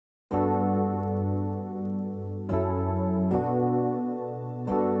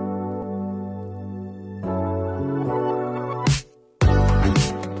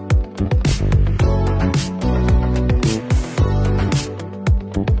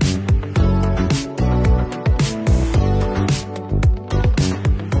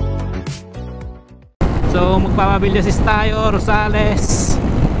Magpapabilyasis tayo, Rosales,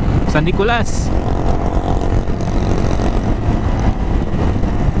 San Nicolas.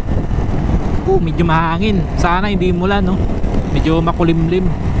 Medyo mahangin. Sana hindi mula, no? Medyo makulimlim.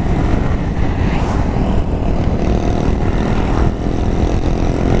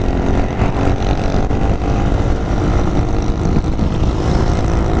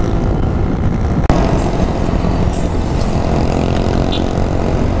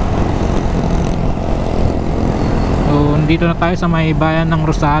 Dito na tayo sa may bayan ng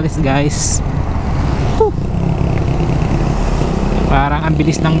Rosales, guys. Parang ang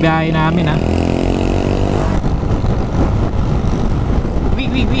bilis ng biyahe namin, ha.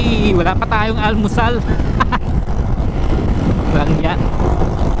 Wala pa tayong almusal. Walang yan.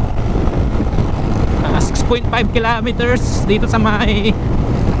 6.5 kilometers dito sa may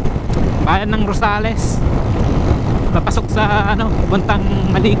bayan ng Rosales. Papasok sa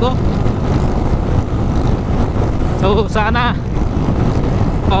puntang Malico. So sana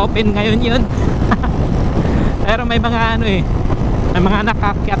open ngayon yun. Pero may mga may mga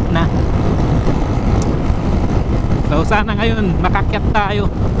nakakyat na. So sana ngayon makakyat tayo,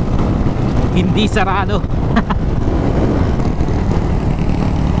 hindi sarado.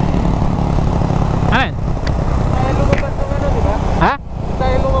 Ano? Tayo lumabas ng diba? Ha?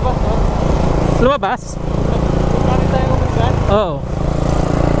 Tayo lumabas no? Lumabas? Kami tayo lumabas? Oo.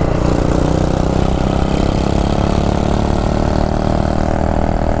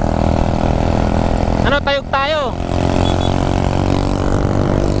 Tayog tayo.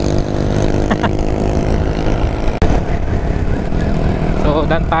 So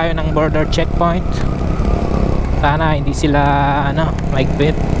dan tayo ng border checkpoint. Sana hindi sila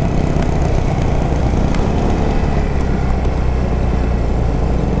maigpit.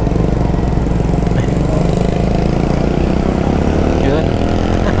 Yun.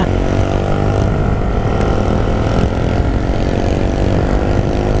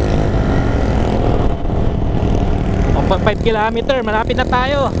 5 kilometer, malapit na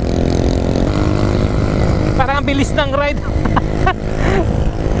tayo. Parang ang bilis ng ride.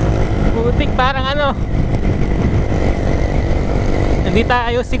 Butik, parang hindi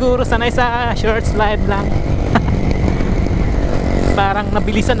tayo siguro sanay sa short slide lang. Parang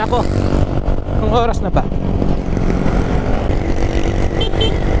nabilisan ako. Anong oras na ba?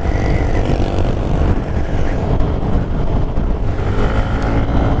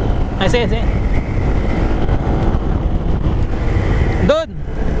 Ay, sige. Doon.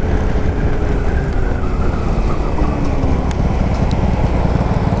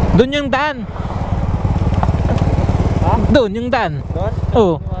 Doon yung daan. Ha? Doon yung daan. Doon?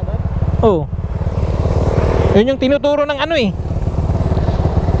 Oo. Oo. Yun yung tinuturo ng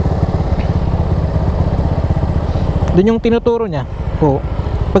Doon yung tinuturo niya. Oo.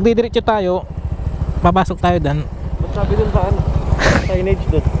 Pag didiretso tayo, papasok tayo doon. Ba't sabi doon sa signage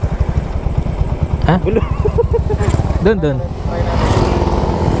doon? Ha? Gulo. Doon.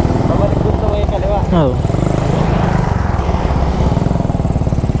 Pabalik doon sa may kaliwa. Oo.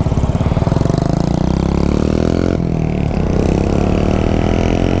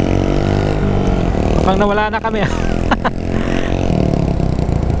 Pag nawala na kami.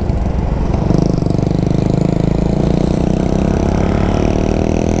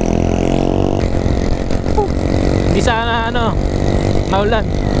 Hindi sana maulan.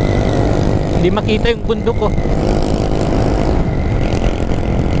 Hindi makita yung bundok ko.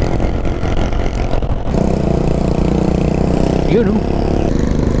 Yun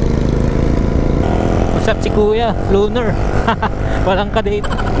What's up si Kuya? Loner. Walang kadate.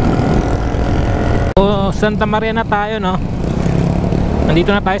 So Santa Maria na tayo, no?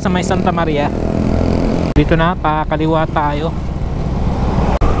 Nandito na tayo sa may Santa Maria. Dito na, pakaliwa tayo.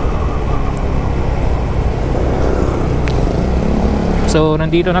 So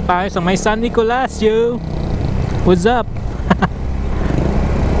nandito na tayo sa may San Nicolas, yo. What's up?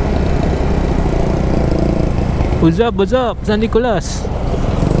 What's up, San Nicolas?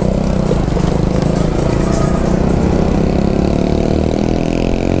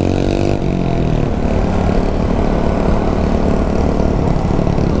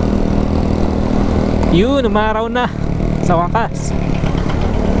 Yun, umaraw na sa wakas.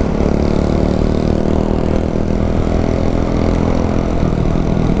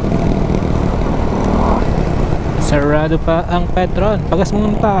 Sarado pa ang Petron. Pagas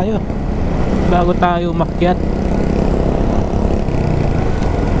muna tayo bago tayo umakyat.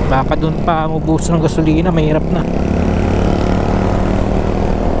 Baka dun pa mabubos ng gasolina, mahirap na.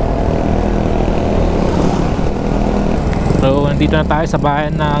 So nandito na tayo sa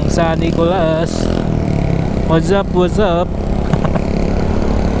bayan ng San Nicolas. What's up?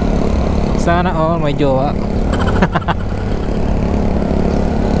 Sana all may jowa.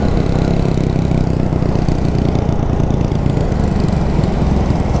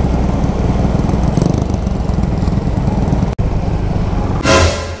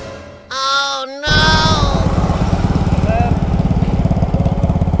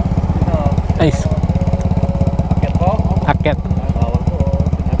 Nice. Get po? Akyat. Tawag ko.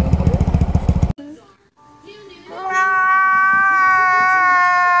 Sinabi ng pag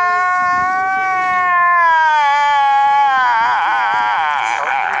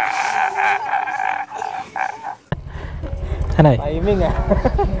Ano eh? timing ah.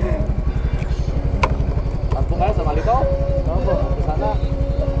 Tanto kayo sa Malico? Opo, sana.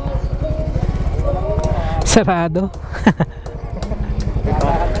 Sarado.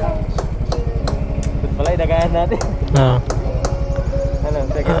 Ba't pala inagahan natin? Oo. Ano,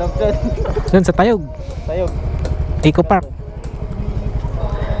 second option. Doon sa Tayug. Tayog. Eco Park.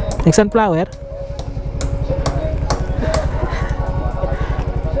 Yung sunflower.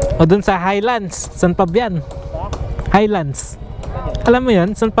 O doon sa Highlands. San Fabian. Highlands. Alam mo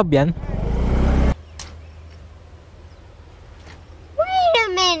yun? San Fabian. Wait a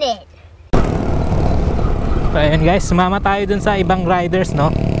minute. So ayun guys, sumama tayo dun sa ibang riders,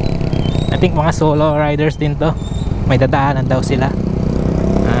 no? I think mga solo riders din to. May dadaanan daw sila.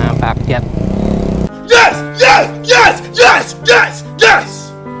 Paakyat. Yes! Yes! Yes! Yes! Yes! Yes!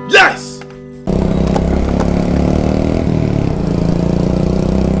 Yes!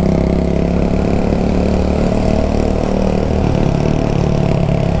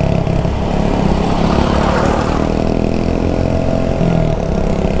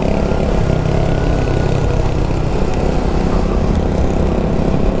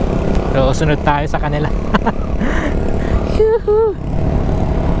 So sunod tayo sa kanila. Yuhu!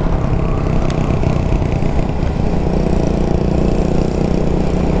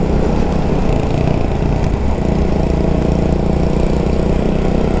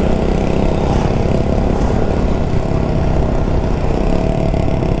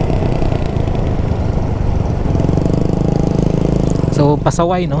 So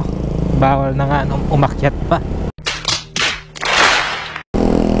pasaway, no? Bawal na nga nung umakyat pa.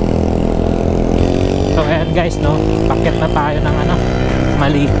 So ayan guys, no? Pakyat na tayo ng ano,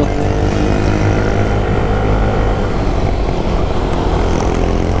 Malico.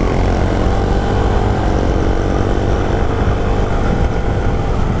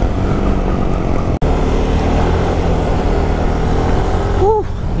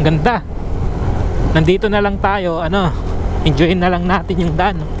 Ang ganda. Nandito na lang tayo, ano, enjoyin na lang natin yung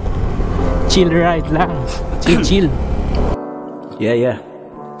daan. Chill ride lang. Chill. Yeah, yeah.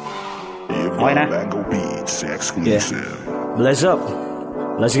 Okay na? Beats exclusive. Bless up.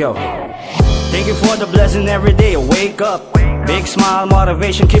 Let's go. Thank you for the blessing every day I wake up. Big smile,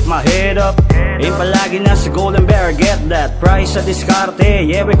 motivation, keep my head up. Aim palagi na sa golden bear, get that price sa diskarte.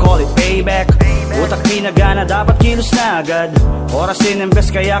 Yeah, we call it payback. Utak pinagana, dapat kilos na agad. Oras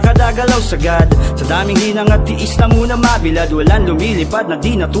ininvest kaya kadagalaw sagad. Sa daming hinang at tiis na muna mabilad. Walang lumilipad na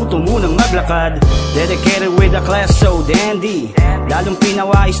di natuto munang maglakad. Dedicated with a class so dandy. Lalong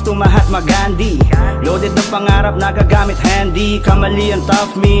pinawais tumahat magandi. Loaded ng pangarap nagagamit handy. Kamali ang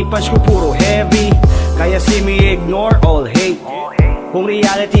tough me, punch ko puro heavy. Kaya see me ignore all hate. Kung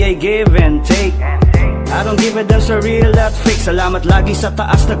reality ay give and take, I don't give a damn sa real at fake. Salamat lagi sa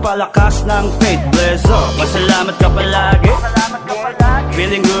taas nagpalakas ng faith. Bless up, pasalamat ka palagi.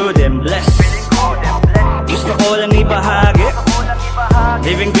 Feeling good and blessed. Gusto ko lang ibahagi.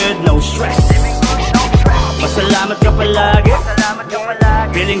 Living good, no stress. Pasalamat ka palagi.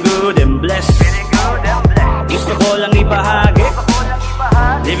 Feeling good and blessed. Gusto ko lang ibahagi.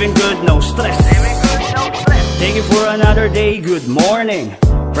 Living good, no stress. Thank you for another day, good morning.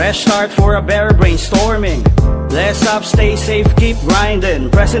 Fresh start for a better brainstorming. Bless up, stay safe, keep grinding.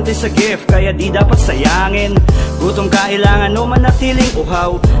 Present is a gift, kaya di dapat sayangin. Gutom kailangan o manatiling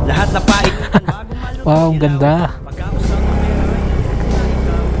uhaw. Lahat na pait. Wow, ang ganda.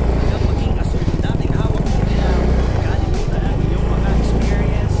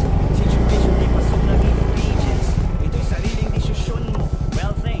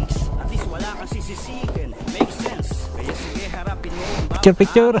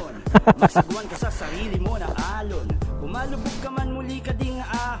 Picture. Masiguan ka sa sarili mo na alon. Kumalubog ka man muli ka ding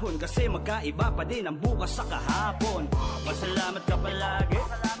ahon. Kasi magkaiba pa din ang bukas sa kahapon. Pasalamat ka palagi.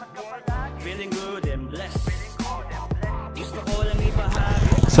 Feeling good and blessed. Gusto ko lang ibahagi.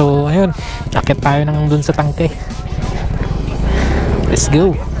 So ayun, akit tayo nang dun sa tangke. Let's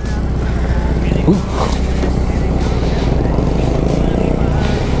go.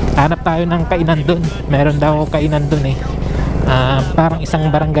 Hanap tayo ng kainan dun. Meron daw kainan dun eh. Parang isang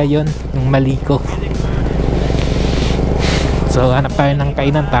barangay yun, yung Malico. So hanap tayo ng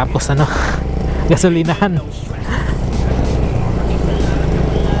kainan tapos ano gasolinahan.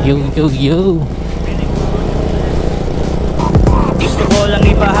 Yo. Gusto ko lang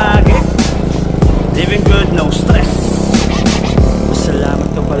ibahagi, living good, no stress.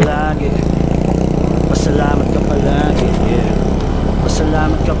 Pasalamat ka palagi, pasalamat ka palagi, yeah.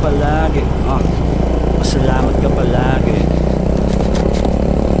 Pasalamat ka palagi, pasalamat ka palagi.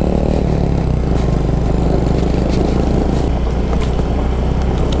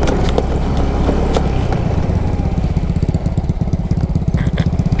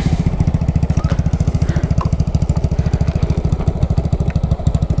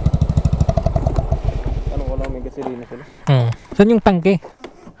 Saan yung tangke?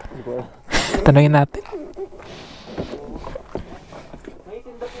 Tanungin natin. May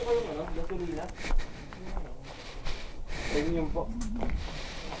tinda po kayo gasolina? Premium po.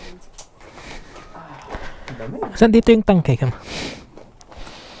 Saan dito yung tangke ka?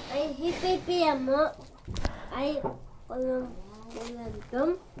 Ay, hipipiya mo. Ay, walang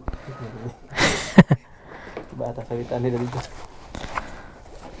dum. Bata salita nila dito.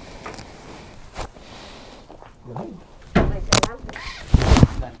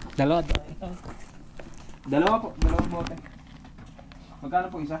 Dalawa po, dalawang bote. Magkano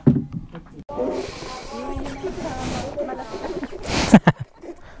po isa?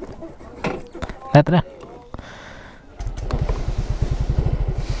 Tara.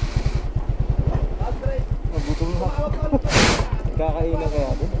 Magutom na ako. Kakainan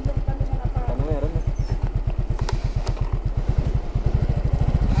kaya din. Ano meron na?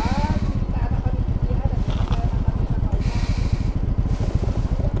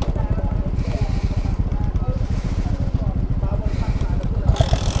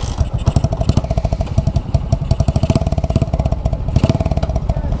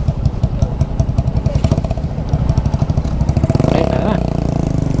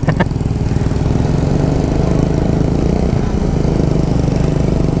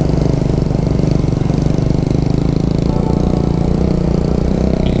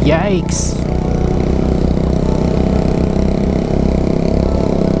 Yikes.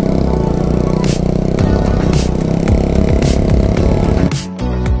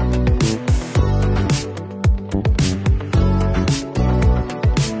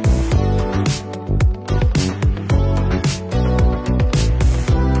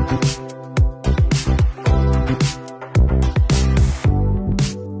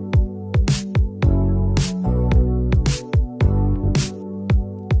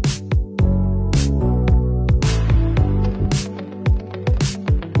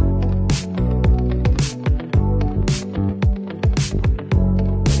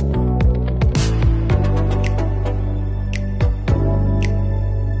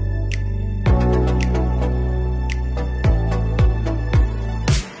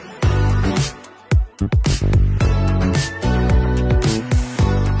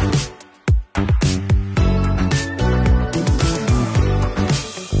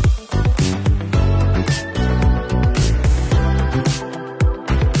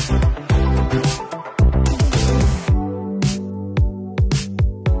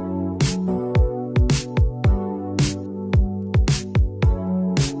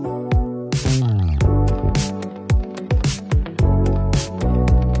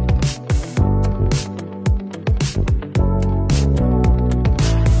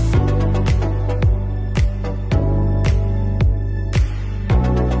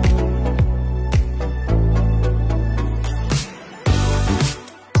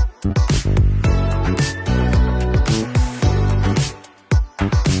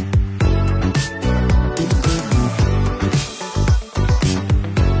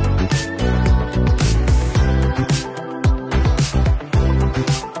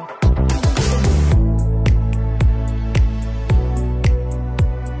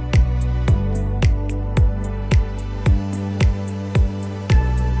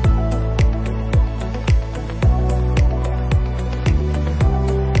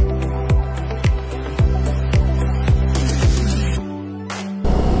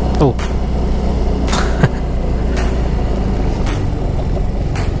 Oh.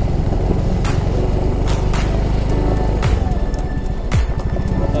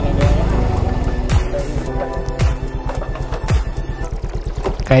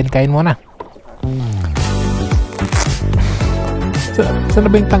 Kain-kain muna. Saan na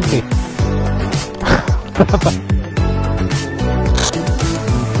ba yung tangke? Wala pa.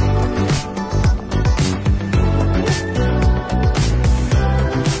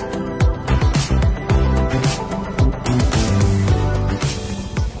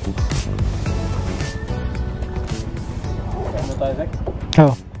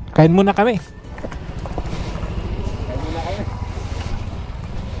 Kain muna kami.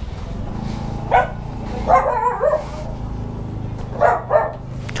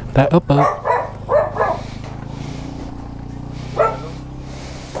 Opo.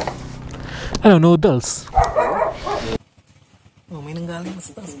 Ano, noodles? Oh, may nanggaling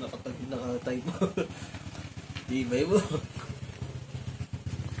sa taas. Nakatay mo. Ibay mo.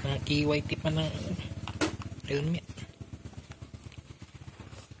 Kiway tip pa ng helmet.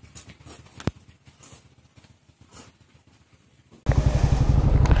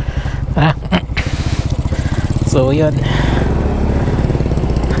 So yun,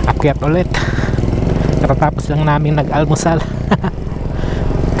 akyat ulit. Katatapos lang namin nag-almusal.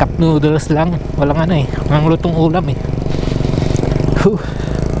 Cup noodles lang. Walang ano eh, walang lutong ulam eh.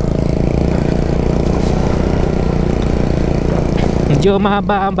 Medyo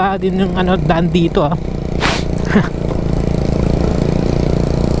mahaba-haba din yung ano, daan dito ah.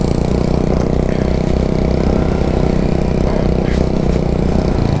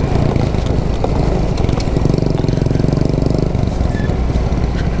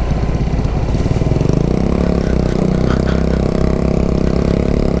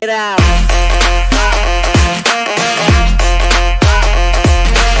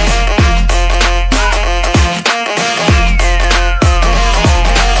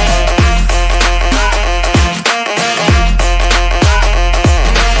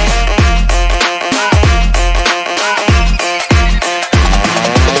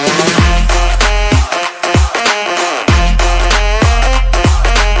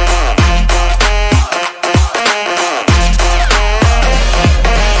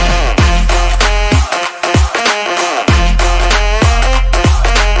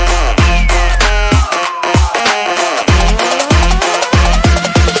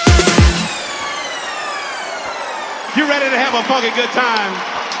 You ready to have a fucking good time?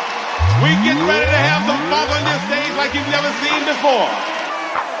 We get ready to have some funk on this stage like you've never seen before.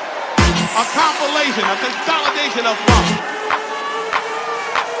 A compilation, a consolidation of funk.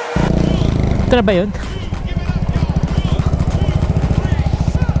 Ito na ba yun?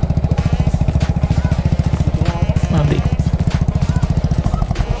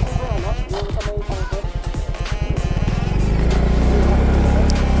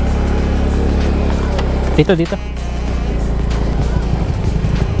 Dito.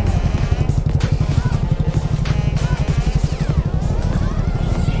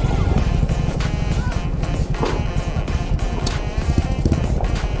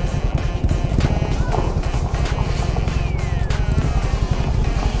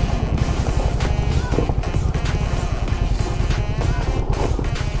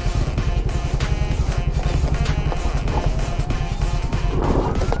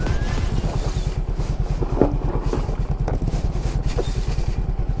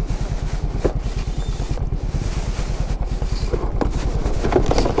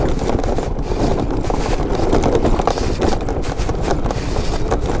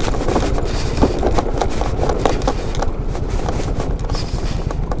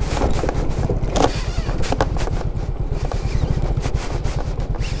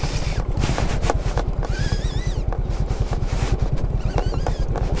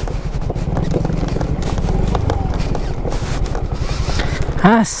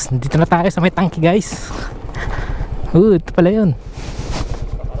 Dito na tayo sa may tangki guys. Ito pala yun.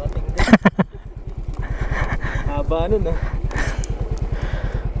 Haba nun ah.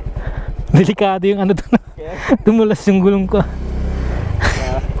 Delikado yung ano doon. Dumulas yung gulong ko.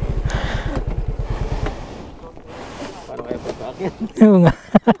 Paano kaya pagkakit? Oo nga.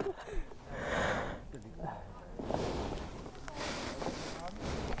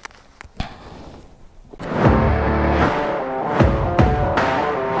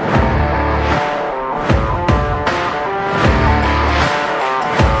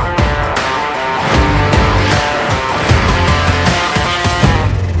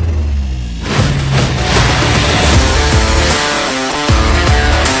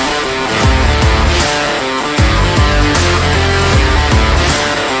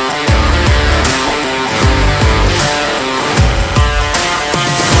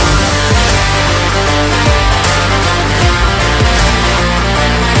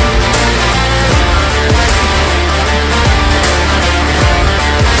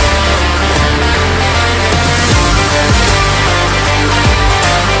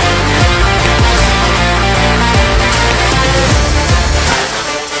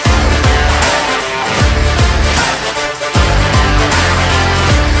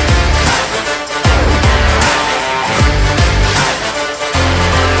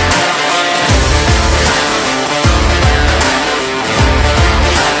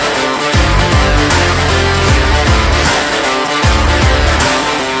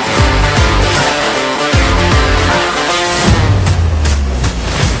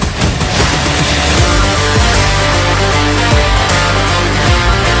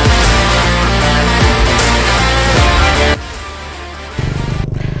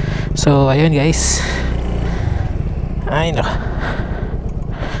 So ayun guys, ay no.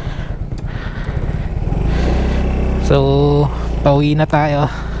 So pauwi na tayo.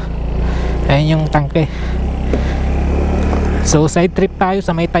 Ayun yung tangke. So side trip tayo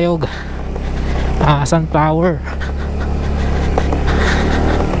sa may Tayug, Sunflower.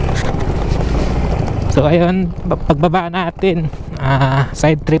 So ayun, pagbaba natin,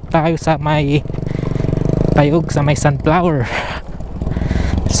 side trip tayo sa may Tayug, sa may Sunflower.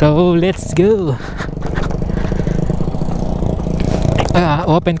 So let's go.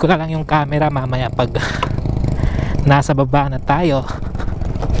 Open ko na lang yung camera mamaya pag nasa baba na tayo.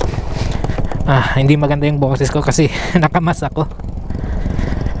 Hindi maganda yung boses ko kasi nakamas ako.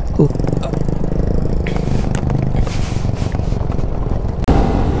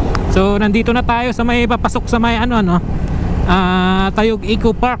 So nandito na tayo sa may papasok sa may Tayug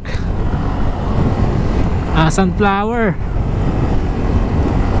Eco Park, Sunflower.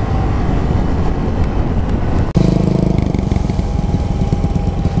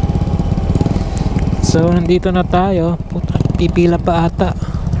 So nandito na tayo. Puta, pipila pa ata.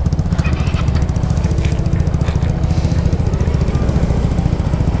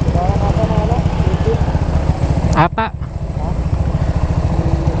 Ata.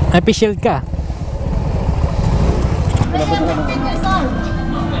 Official ka. Kapipin lang.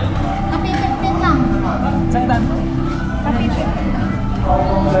 Saan?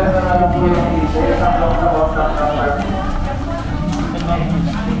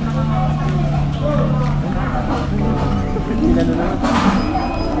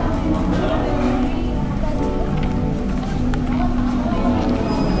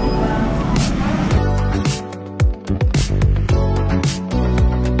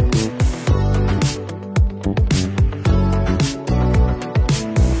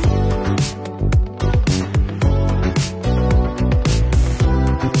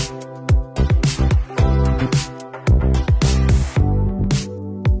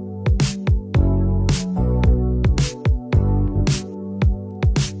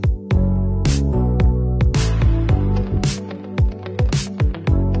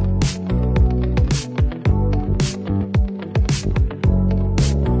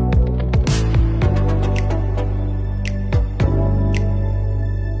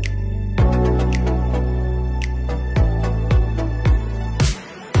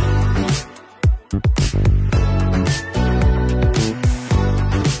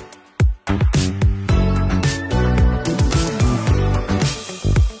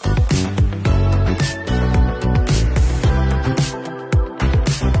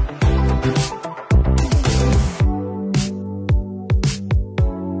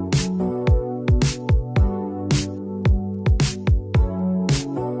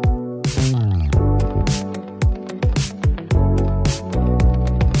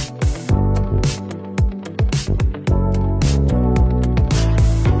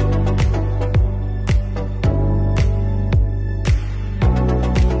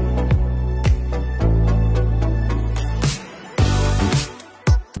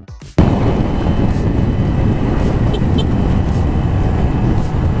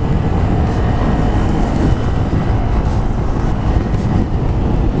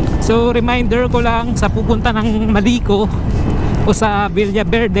 So reminder ko lang sa pupunta ng Malico o sa Villa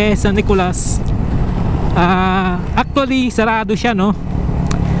Verde sa Nicolas, actually sarado siya, no?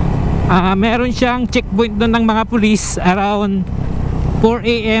 Meron siyang checkpoint doon ng mga pulis around 4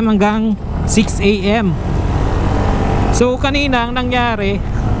 AM hanggang 6 AM. So kanina ang nangyari,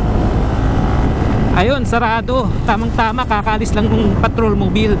 ayun, sarado, tamang tama, kakalis lang ng patrol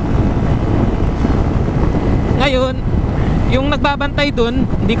mobile. Ngayon yung nagbabantay dun,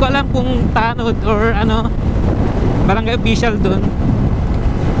 hindi ko alam kung tanod or barangay official dun,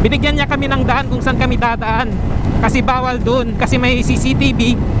 binigyan niya kami ng daan kung saan kami dadaan kasi bawal dun, kasi may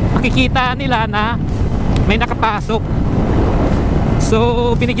CCTV, makikita nila na may nakapasok.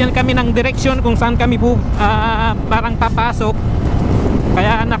 So binigyan kami ng direksyon kung saan kami parang papasok,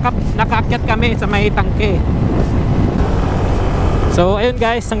 kaya nakaakyat kami sa may tangke. So ayun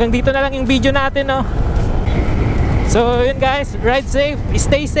guys, hanggang dito na lang yung video natin, no? So yun guys, ride safe,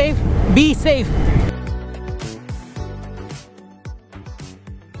 stay safe, be safe.